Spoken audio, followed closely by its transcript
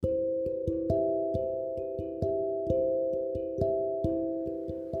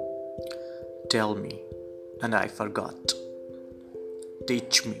Tell me, and I forgot.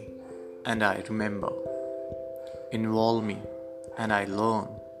 Teach me, and I remember. Involve me, and I learn.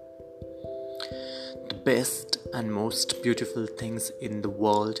 The best and most beautiful things in the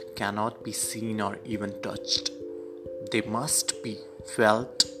world cannot be seen or even touched. They must be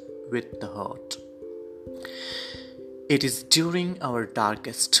felt with the heart. It is during our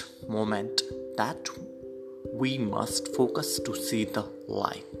darkest moment that we must focus to see the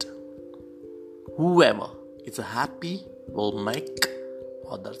light. Whoever is happy will make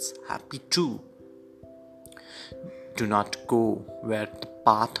others happy too. Do not go where the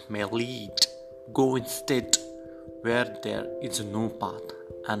path may lead. Go instead where there is no path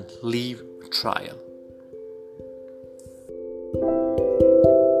and leave trial.